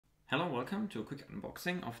Hello, welcome to a quick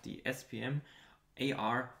unboxing of the SPMAR410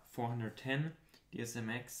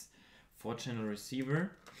 DSMX 4-channel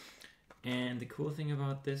receiver. And the cool thing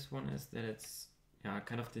about this one is that it's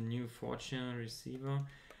kind of the new 4-channel receiver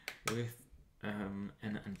with an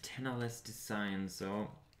antenna-less design. So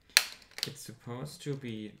it's supposed to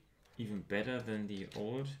be even better than the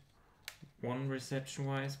old one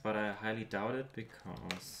reception-wise, but I highly doubt it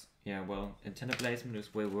because, antenna placement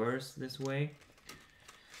is way worse this way.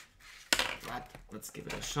 But let's give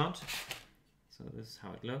it a shot. So this is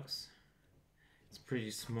how it looks. It's pretty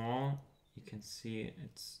small. You can see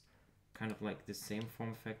it's kind of like the same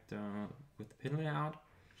form factor with the pin layout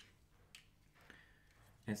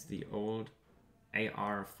as the old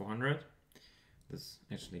AR400. This is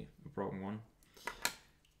actually a broken one.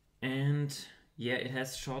 And yeah, it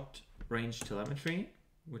has short range telemetry,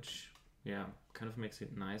 which kind of makes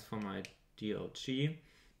it nice for my DLG,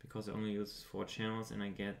 because it only uses 4 channels and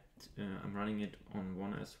I'm running it on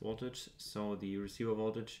 1S voltage, so the receiver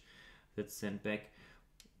voltage that's sent back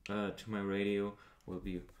to my radio will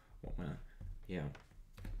be what my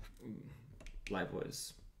live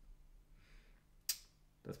voice.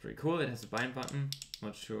 That's pretty cool. It has a bind button.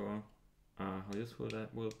 Not sure how useful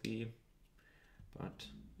that will be, but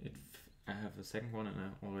I have a second one and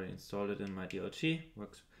I already installed it in my DLG.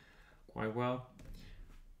 Works quite well.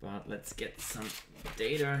 But let's get some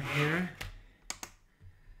data here.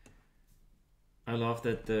 I love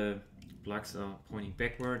that the plugs are pointing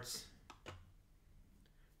backwards.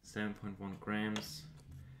 7.1 grams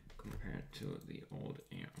compared to the old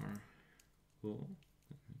AR. Oh,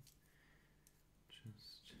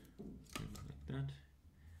 just like that.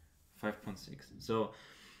 5.6. So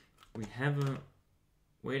we have a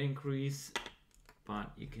weight increase,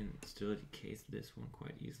 but you can still decase this one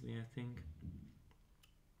quite easily, I think.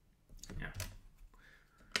 Yeah.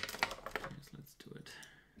 Yes, let's do it.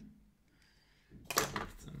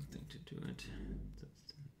 Something to do it.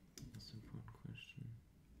 That's the most important question.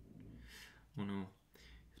 Oh no, I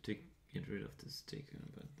have to get rid of the sticker,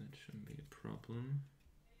 but that shouldn't be a problem.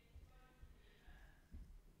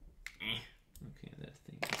 Okay, that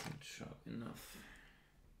thing isn't sharp enough.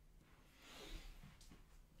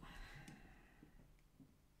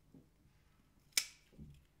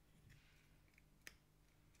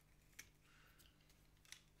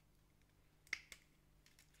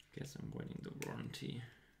 Guess I'm waiting the warranty.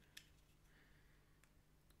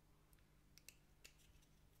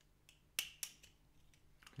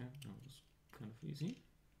 Okay, that was kind of easy.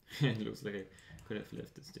 It looks like I could have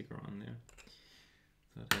left the sticker on there.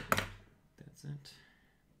 So that's it.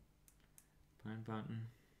 Bind button.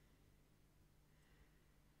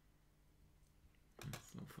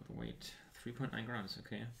 Let's look for the weight. 3.9 grams,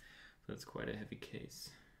 okay. So that's quite a heavy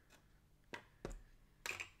case.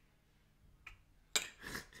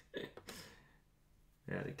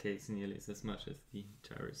 Yeah, the case nearly is as much as the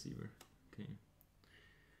entire receiver. Okay.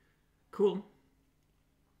 Cool.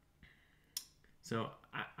 So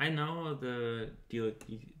I know the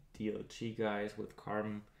DLG guys with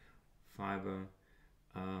carbon fiber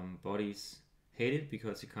bodies hate it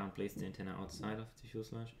because you can't place the antenna outside of the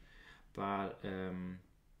fuselage. But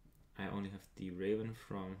I only have the Raven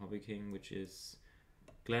from Hobby King, which is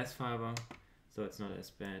glass fiber, so it's not as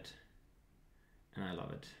bad, and I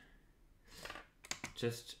love it.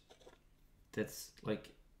 Just that's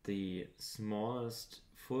like the smallest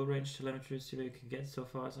full range telemetry receiver you can get so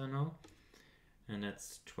far as I know, and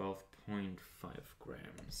that's 12.5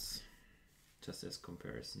 grams, just as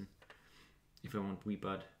comparison if I want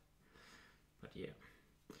WeBud. But yeah,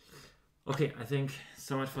 okay, I think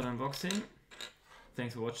so much for the unboxing.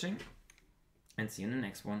 Thanks for watching and see you in the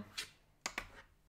next one.